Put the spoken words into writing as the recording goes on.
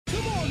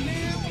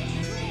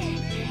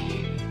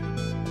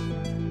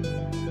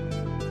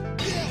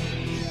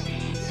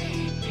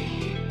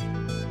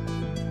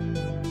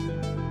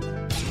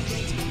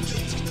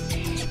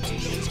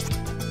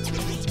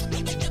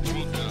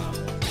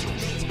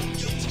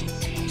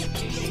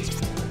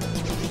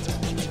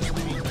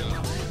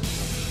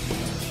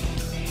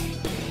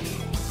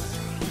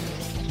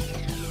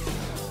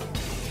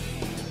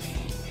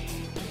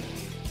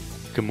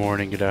Good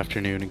morning, good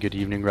afternoon, and good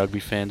evening, rugby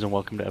fans, and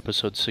welcome to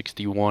episode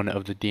 61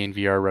 of the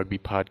DNVR Rugby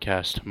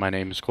Podcast. My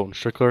name is Colton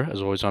Strickler.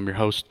 As always, I'm your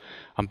host.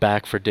 I'm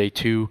back for day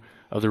 2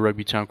 of the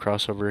Rugby Town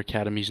Crossover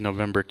Academy's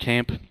November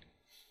camp.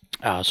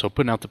 So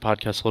putting out the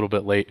podcast a little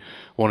bit late.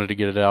 Wanted to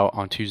get it out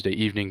on Tuesday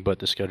evening, but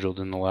the schedule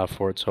didn't allow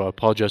for it, so I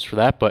apologize for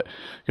that. But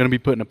going to be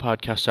putting a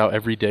podcast out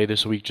every day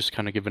this week, just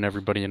kind of giving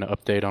everybody an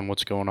update on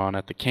what's going on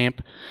at the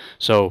camp.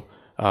 So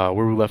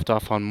where we left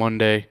off on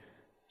Monday,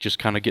 just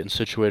kind of getting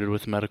situated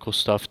with medical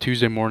stuff.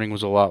 Tuesday morning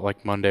was a lot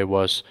like Monday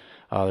was.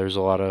 There's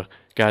a lot of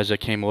guys that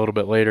came a little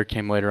bit later,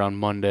 came later on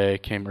Monday,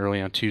 came early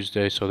on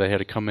Tuesday, so they had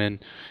to come in,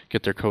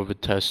 get their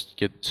COVID test,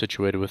 get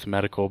situated with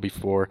medical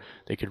before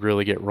they could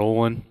really get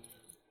rolling.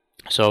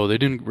 So they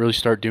didn't really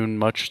start doing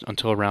much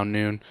until around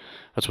noon.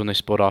 That's when they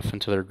split off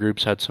into their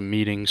groups, had some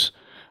meetings.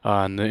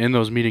 And in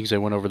those meetings, they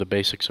went over the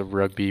basics of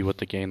rugby, what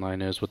the gain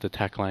line is, what the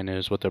tack line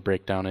is, what the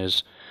breakdown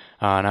is.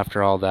 And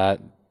after all that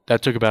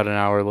took about an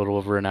hour, a little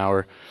over an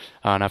hour.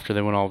 And after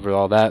they went over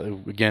all that,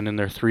 again, in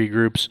their 3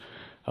 groups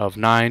of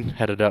 9,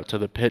 headed out to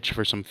the pitch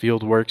for some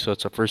field work. So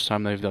that's the first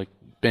time they've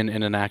been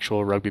in an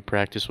actual rugby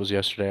practice, was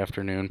yesterday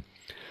afternoon.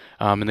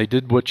 And they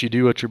did what you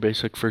do at your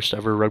basic first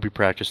ever rugby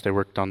practice. They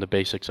worked on the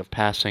basics of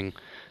passing.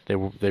 They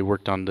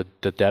worked on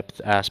the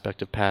depth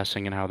aspect of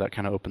passing and how that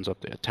kind of opens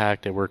up the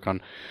attack. They work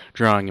on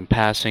drawing and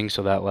passing,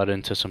 so that led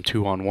into some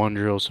 2-on-1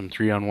 drills, some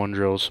 3-on-1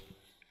 drills.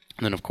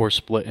 And then, of course,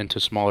 split into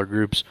smaller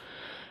groups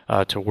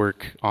to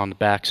work on the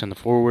backs and the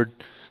forward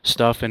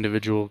stuff,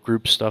 individual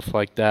group stuff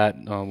like that.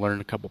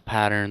 Learn a couple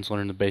patterns,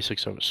 learn the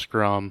basics of a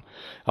scrum,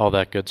 all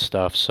that good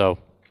stuff. So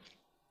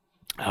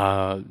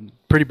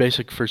pretty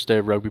basic first day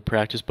of rugby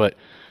practice, but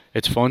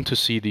it's fun to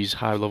see these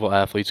high-level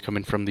athletes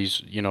coming from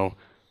these,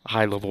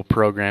 high-level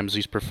programs,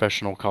 these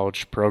professional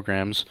college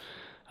programs.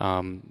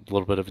 A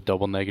little bit of a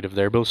double negative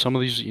there, but some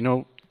of these,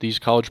 these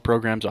college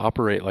programs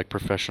operate like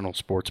professional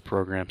sports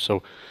programs.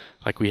 So,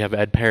 like we have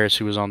Ed Paris,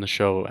 who was on the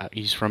show.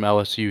 He's from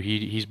LSU.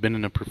 He's been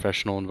in a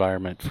professional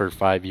environment for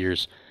 5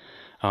 years.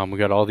 We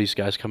got all these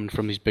guys coming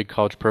from these big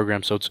college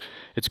programs, so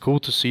it's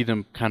cool to see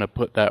them kind of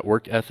put that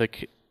work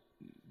ethic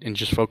and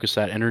just focus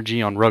that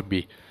energy on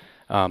rugby.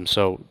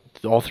 So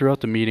all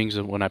throughout the meetings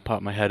and when I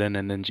popped my head in,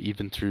 and then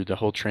even through the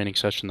whole training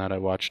session that I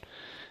watched,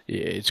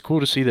 it's cool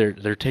to see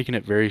they're taking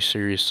it very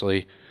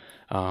seriously.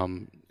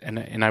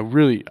 And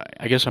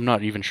I guess I'm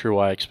not even sure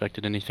why I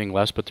expected anything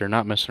less, but they're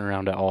not messing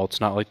around at all.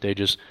 It's not like they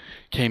just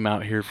came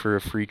out here for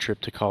a free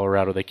trip to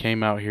Colorado. They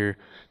came out here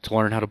to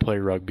learn how to play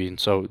rugby, and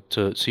so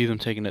to see them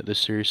taking it this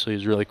seriously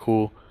is really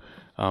cool,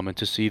 and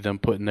to see them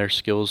putting their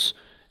skills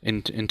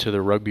into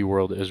the rugby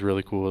world is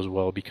really cool as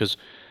well, because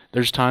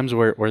there's times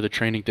where the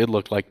training did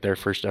look like their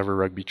first ever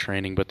rugby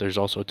training, but there's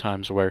also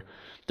times where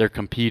they're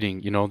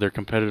competing. They're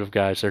competitive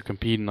guys. They're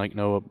competing like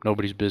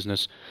nobody's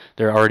business.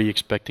 They're already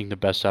expecting the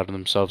best out of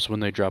themselves.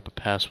 When they drop a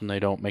pass, when they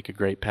don't make a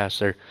great pass,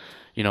 they're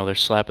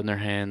slapping their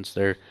hands.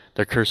 They're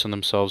cursing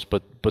themselves.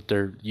 But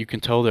you can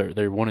tell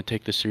they want to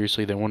take this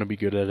seriously. They want to be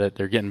good at it.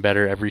 They're getting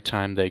better every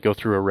time they go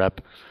through a rep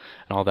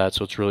and all that.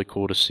 So it's really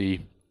cool to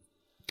see.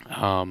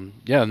 And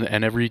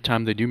every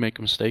time they do make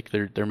a mistake,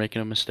 they're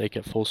making a mistake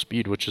at full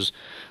speed, which is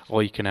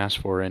all you can ask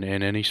for in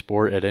any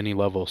sport at any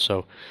level.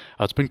 So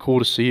it's been cool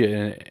to see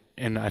it,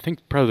 and I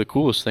think probably the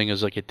coolest thing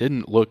is it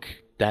didn't look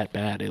that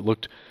bad. It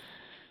looked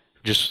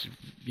just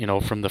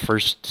from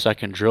the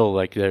second drill,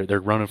 they're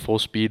running full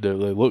speed. They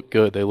look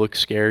good. They look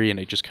scary, and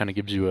it just kind of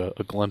gives you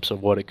a glimpse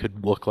of what it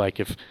could look like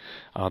if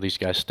these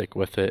guys stick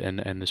with it,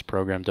 and this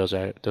program does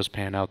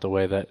pan out the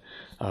way that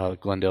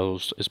Glendale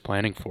is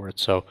planning for it.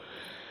 So.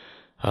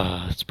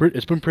 It's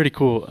been pretty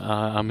cool.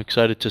 I'm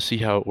excited to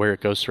see where it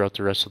goes throughout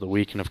the rest of the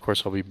week, and of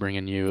course I'll be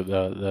bringing you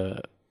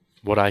the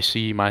what I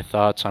see, my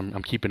thoughts.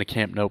 I'm keeping a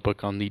camp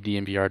notebook on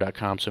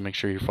thednvr.com, so make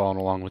sure you're following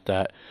along with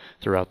that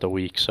throughout the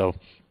week. So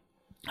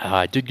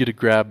I did get to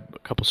grab a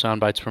couple sound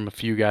bites from a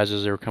few guys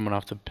as they were coming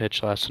off the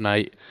pitch last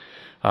night.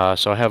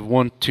 So I have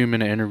 1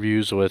 2-minute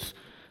interviews with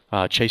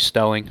Chase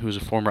Stelling, who's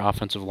a former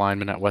offensive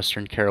lineman at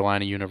Western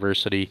Carolina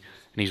University,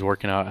 and he's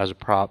working out as a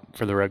prop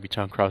for the Rugby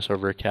Town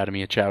Crossover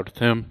Academy. I chatted with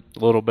him a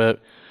little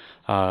bit.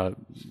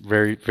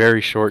 Very,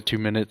 very short, 2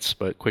 minutes,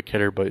 but quick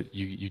hitter, but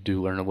you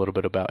do learn a little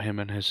bit about him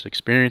and his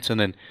experience. And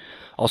then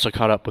also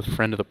caught up with a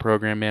friend of the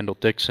program, Mandel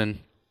Dixon,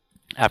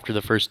 after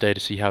the first day to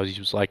see how he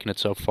was liking it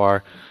so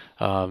far.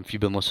 If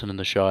you've been listening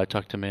to the show, I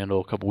talked to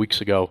Mandel a couple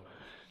weeks ago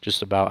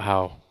just about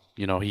how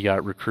he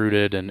got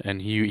recruited,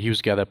 and he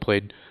was a guy that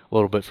played a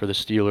little bit for the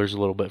Steelers, a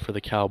little bit for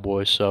the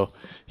Cowboys, so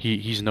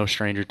he's no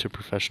stranger to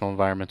professional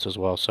environments as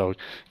well. So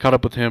caught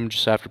up with him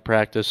just after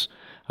practice.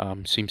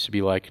 Seems to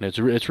be liking it.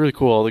 It's really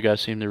cool. All the guys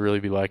seem to really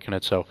be liking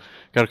it, so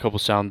got a couple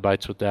sound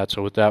bites with that.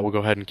 So with that, we'll go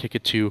ahead and kick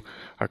it to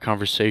our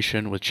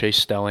conversation with Chase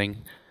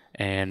Stelling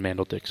and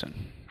Mandel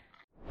Dixon.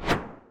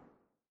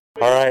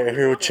 All right, we're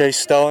here with Chase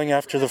Stelling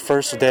after the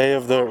first day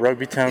of the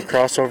Rugby Town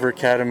Crossover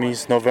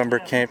Academy's November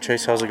camp.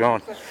 Chase, how's it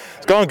going?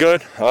 It's going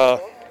good.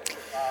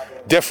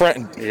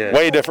 different,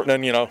 way different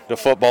than, the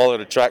football or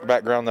the track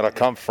background that I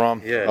come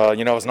from. Yeah.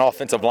 As an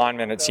offensive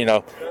lineman, it's,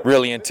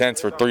 really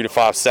intense for 3 to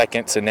 5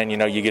 seconds, and then,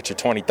 you get your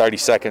 20, 30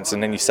 seconds,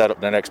 and then you set up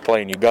the next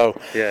play and you go.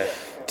 Yeah.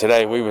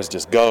 Today we was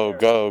just go,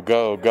 go,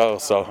 go, go.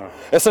 So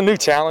it's a new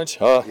challenge.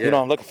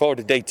 I'm looking forward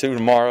to day 2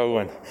 tomorrow,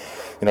 and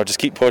just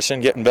keep pushing,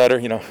 getting better.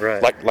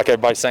 Right. Like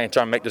everybody's saying,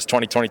 trying to make this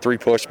 2023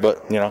 push.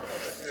 But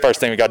first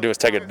thing we got to do is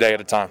take it a day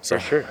at a time. So.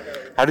 For sure.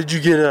 How did you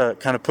get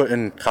kind of put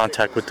in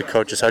contact with the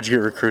coaches? How did you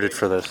get recruited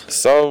for this?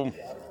 So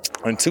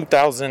in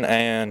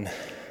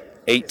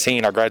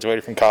 2018, I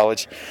graduated from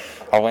college.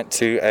 I went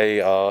to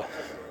a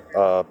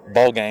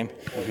bowl game.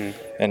 Mm-hmm.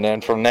 And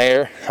then from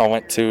there, I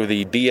went to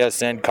the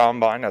BSN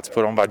Combine that's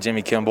put on by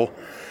Jimmy Kimball.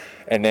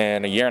 And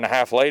then a year and a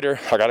half later,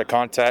 I got a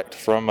contact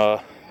from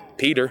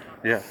Peter.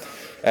 Yeah.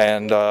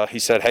 And he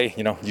said, hey,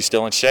 you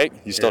still in shape?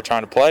 You still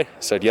trying to play? I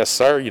said, yes,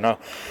 sir.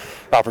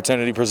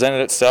 Opportunity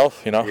presented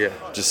itself,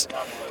 just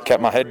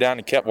kept my head down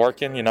and kept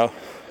working, Here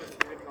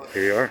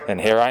you are.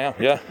 And here I am,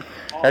 yeah.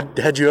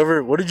 Had you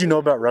ever, what did you know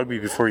about rugby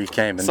before you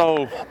came?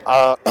 So,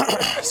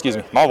 excuse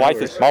me, my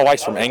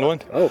wife's from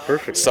England. Oh,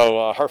 perfect.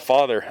 So her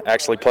father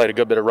actually played a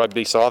good bit of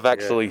rugby, so I've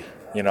actually,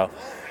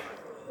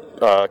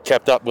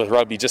 kept up with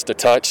rugby just a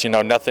touch,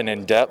 nothing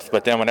in depth.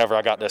 But then whenever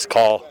I got this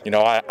call,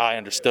 I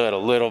understood a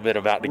little bit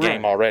about the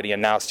game already,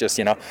 and now it's just,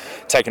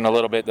 taking a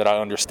little bit that I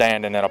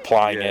understand and then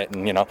applying it.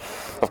 And,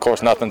 of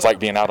course, nothing's like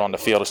being out on the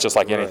field. It's just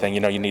like anything,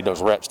 you need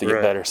those reps to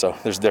get better. So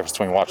there's a difference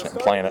between watching it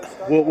and playing it.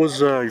 What was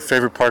your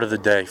favorite part of the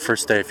day,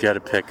 first day, if you had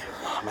to pick?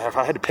 Man, if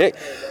I had to pick,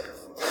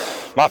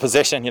 my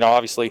position,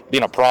 obviously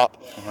being a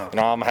prop, I'm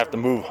gonna have to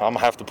move. I'm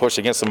gonna have to push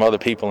against some other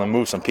people and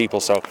move some people.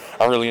 So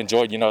I really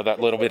enjoyed, that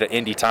little bit of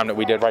indie time that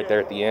we did right there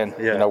at the end.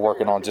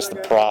 Working on just the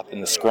prop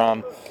and the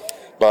scrum.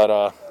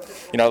 But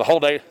the whole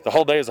day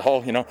as a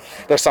whole,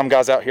 there's some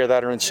guys out here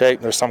that are in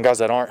shape. There's some guys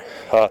that aren't.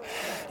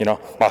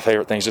 My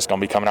favorite thing is just gonna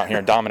be coming out here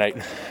and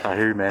dominating. I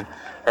hear you, man.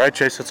 All right,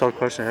 Chase, that's all the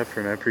question I have for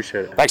you, man. I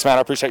appreciate it. Thanks, man.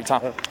 I appreciate your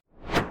time.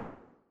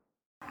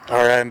 All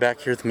right, I'm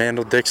back here with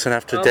Mandel Dixon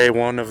after day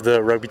 1 of the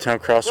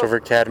Rugbytown Crossover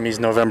Academy's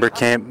November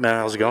camp. Man,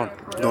 how's it going?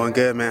 Doing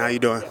good, man. How you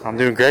doing? I'm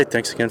doing great.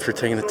 Thanks again for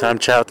taking the time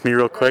to chat with me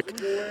real quick.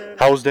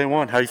 How was day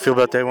 1? How do you feel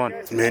about day 1?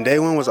 Man, day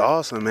 1 was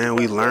awesome, man.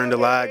 We learned a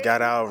lot,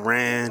 got out,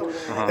 ran.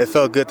 It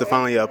felt good to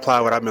finally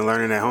apply what I've been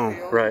learning at home.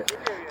 Right.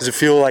 Does it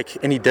feel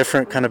like any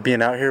different kind of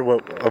being out here?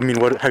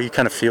 How are you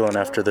kind of feeling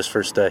after this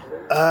first day?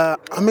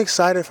 I'm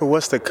excited for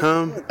what's to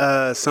come.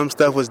 Some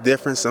stuff was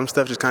different. Some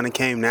stuff just kind of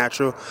came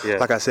natural. Yeah.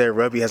 Like I said,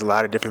 rugby has a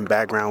lot of different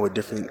background with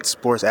different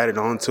sports added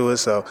onto it.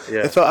 So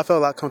I felt a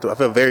lot comfortable. I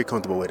felt very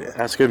comfortable with it.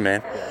 That's good,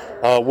 man.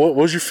 What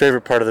was your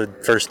favorite part of the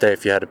first day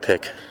if you had to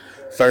pick?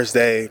 First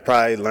day,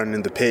 probably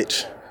learning the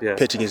pitch.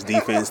 Pitch against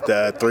defense,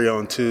 the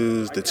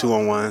 3-on-2s, the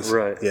 2-on-1s.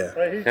 Right.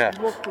 Yeah.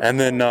 And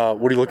then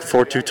what are you looking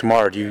forward to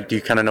tomorrow? Do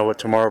you kind of know what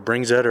tomorrow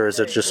brings it, or is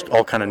it just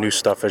all kind of new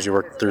stuff as you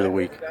work through the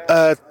week?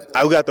 I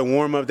got the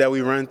warm-up that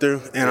we run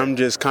through, and I'm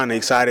just kind of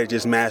excited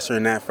just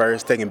mastering that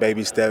first, taking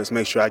baby steps,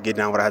 make sure I get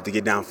down what I have to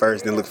get down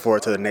first, then look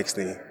forward to the next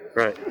thing.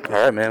 Right. All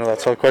right, man. Well,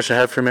 that's all the question I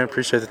have for you, man.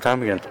 Appreciate the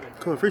time again.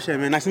 Cool. Appreciate it,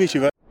 man. Nice to meet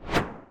you, bud.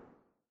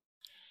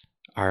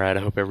 All right, I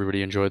hope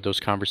everybody enjoyed those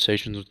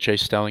conversations with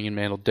Chase Stelling and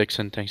Mandel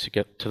Dixon. Thanks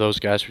to those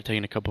guys for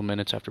taking a couple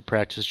minutes after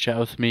practice to chat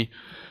with me.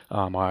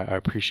 I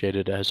appreciate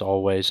it as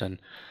always, and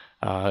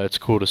it's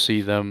cool to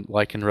see them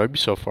liking rugby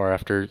so far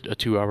after a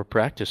 2-hour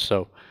practice.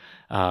 So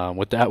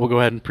with that, we'll go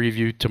ahead and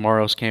preview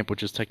tomorrow's camp,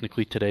 which is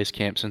technically today's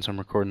camp since I'm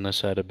recording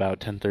this at about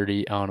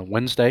 10:30 on a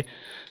Wednesday.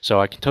 So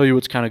I can tell you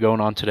what's kind of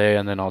going on today,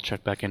 and then I'll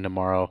check back in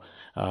tomorrow,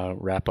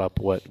 wrap up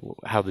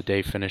how the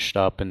day finished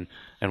up and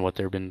what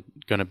they've been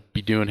going to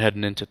be doing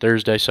heading into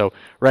Thursday. So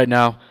right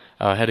now,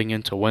 heading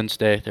into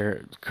Wednesday,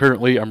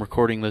 I'm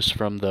recording this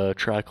from the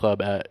Tri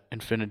Club at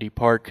Infinity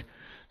Park.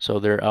 So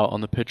they're out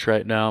on the pitch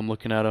right now. I'm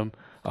looking at them,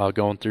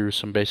 going through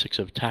some basics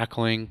of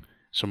tackling,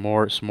 some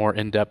more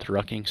in-depth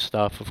rucking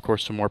stuff, of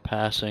course, some more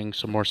passing,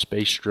 some more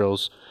space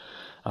drills.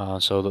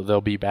 So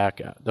they'll be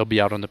back. They'll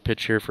be out on the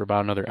pitch here for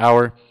about another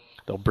hour.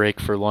 They'll break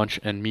for lunch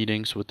and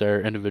meetings with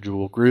their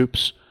individual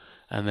groups,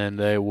 and then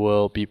they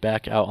will be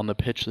back out on the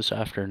pitch this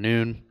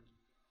afternoon.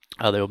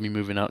 They'll be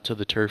moving out to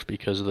the turf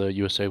because the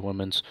USA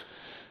Women's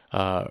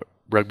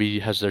Rugby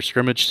has their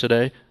scrimmage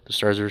today, the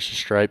Stars versus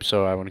Stripes.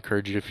 So I would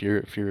encourage you,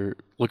 if you're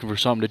looking for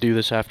something to do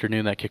this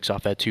afternoon, that kicks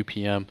off at 2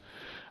 p.m.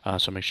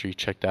 So make sure you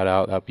check that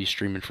out. That'll be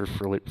streaming for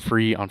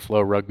free on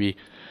Flow Rugby.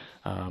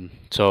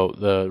 So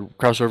the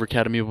Crossover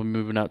Academy will be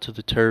moving out to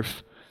the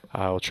turf.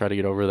 We'll try to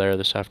get over there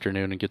this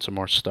afternoon and get some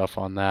more stuff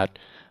on that.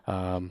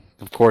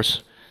 Of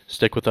course,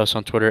 stick with us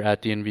on Twitter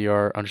at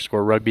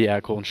DNVR_rugby,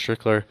 at Colton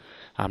Strickler.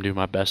 I'm doing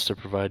my best to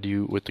provide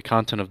you with the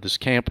content of this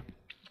camp.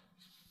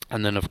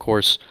 And then, of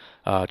course,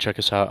 check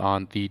us out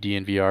on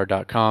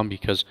thednvr.com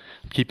because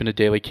I'm keeping a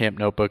daily camp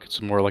notebook.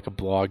 It's more like a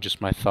blog,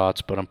 just my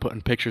thoughts, but I'm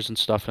putting pictures and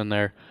stuff in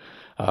there.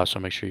 So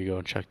make sure you go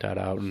and check that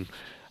out. And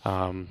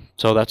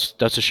So that's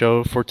a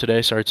show for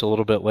today. Sorry it's a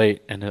little bit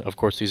late, and of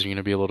course these are going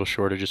to be a little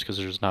shorter just because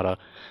there's not a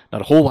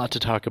whole lot to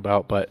talk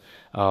about. But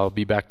I'll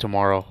be back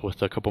tomorrow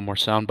with a couple more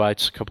sound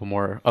bites, a couple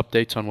more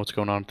updates on what's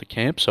going on at the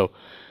camp. So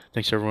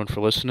thanks everyone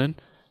for listening,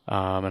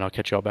 and I'll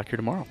catch you all back here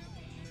tomorrow.